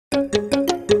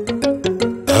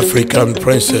African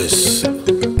princess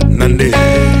Nandy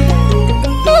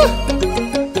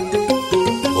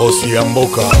Aussi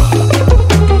Amboka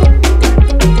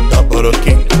Double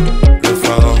King Le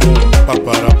pharaon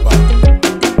Paparapa.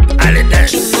 Allez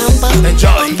dance,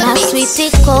 enjoy. Na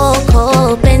sweet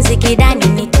koko penzi kidani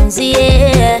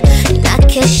nitunzie, na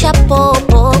kesha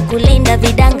popo kulinda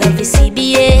vidanga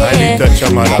visibie. Anita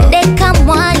Chamala Deka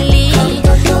mwali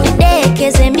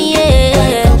dekeze mie,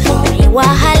 wa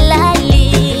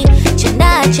halali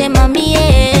chenda chema mie.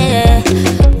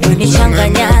 Wani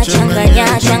changanya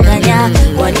changanya changanya,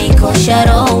 wanikosha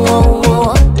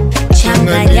roho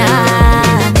changanya.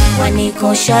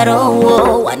 Wanikosha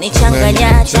roho,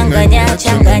 wanichanganya changanya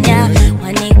changanya,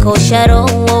 wanikosha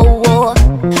roho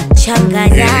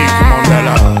changanya.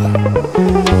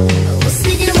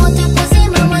 Usije moto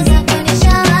kuzima mwanza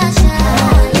kunishawasha.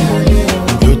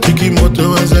 Yotiki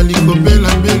moto wazali kobela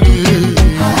bele.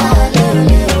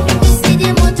 Usije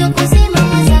moto kuzima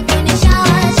mwanza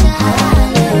kunishawasha.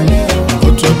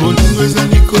 Otra bolingo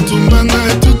wazali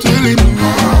kotumbanga tuteleni.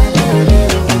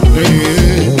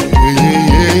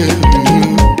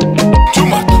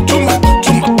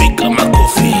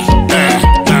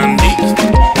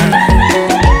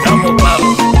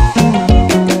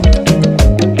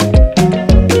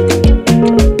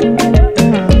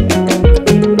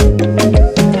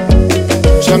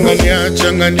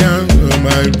 Changanya,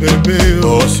 my baby.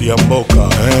 Aussi Amboka.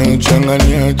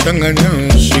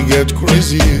 Changanya, she get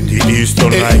crazy. Didi is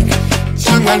tonight.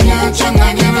 Changanya,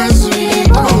 la sweet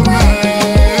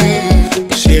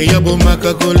Chérie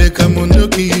abomaka koleka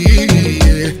mondoki.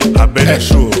 Abela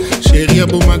show. Chérie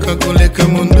abomaka koleka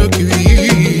mondoki.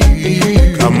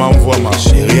 Kama mvoma.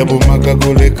 Chérie abomaka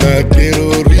koleka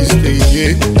terroriste.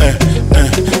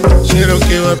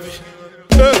 Chérie wapi.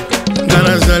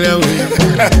 Gana zalia we.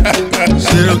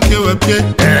 Chérie wapi.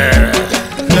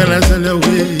 Gana zalia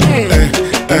we.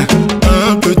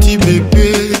 Un petit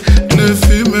bébé ne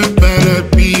fume pas la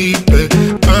pipe.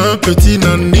 Un petit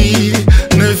nani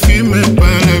ne fume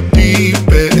pas la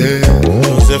pipe.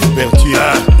 Joseph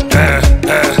Berthier.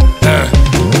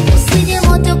 Usije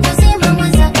moto kuzima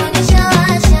mwanza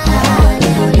kunishawasha.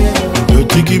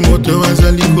 Yotiki moto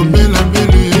wazali kobela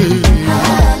bele.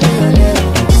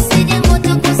 Usije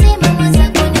moto kuzima mwanza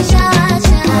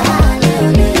kunishawasha.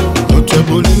 Otra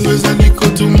bolingo wazali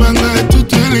kotumbanga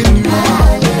tuteleni.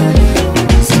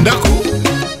 Zindako,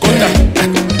 kota,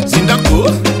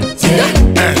 zindako,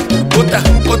 kota,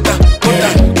 kota, kota,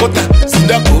 kota,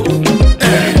 zindako,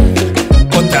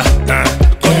 kota,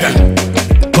 kota,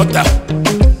 kota,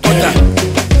 kota,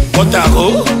 kota, kota,